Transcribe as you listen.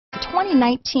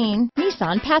2019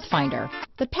 Nissan Pathfinder.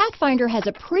 The Pathfinder has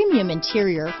a premium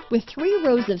interior with 3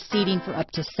 rows of seating for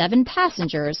up to 7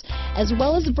 passengers, as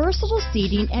well as versatile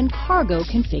seating and cargo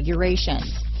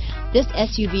configurations. This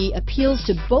SUV appeals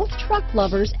to both truck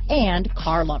lovers and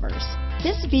car lovers.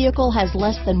 This vehicle has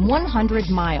less than 100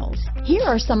 miles. Here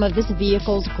are some of this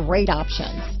vehicle's great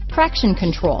options: traction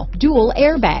control, dual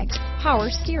airbags, power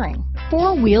steering,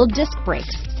 4-wheel disc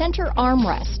brakes, center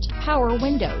armrest, power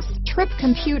windows, trip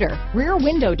computer, rear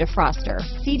window defroster,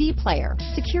 CD player,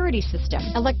 security system,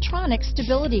 electronic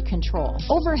stability control,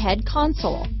 overhead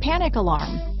console, panic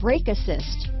alarm, brake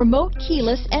assist, remote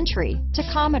keyless entry,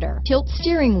 tachometer, tilt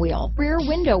steering wheel, rear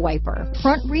window wiper,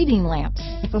 front reading lamps.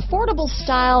 If affordable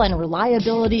style and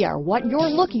reliability are what you're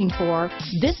looking for,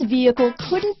 this vehicle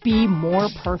couldn't be more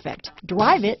perfect.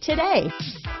 Drive it today.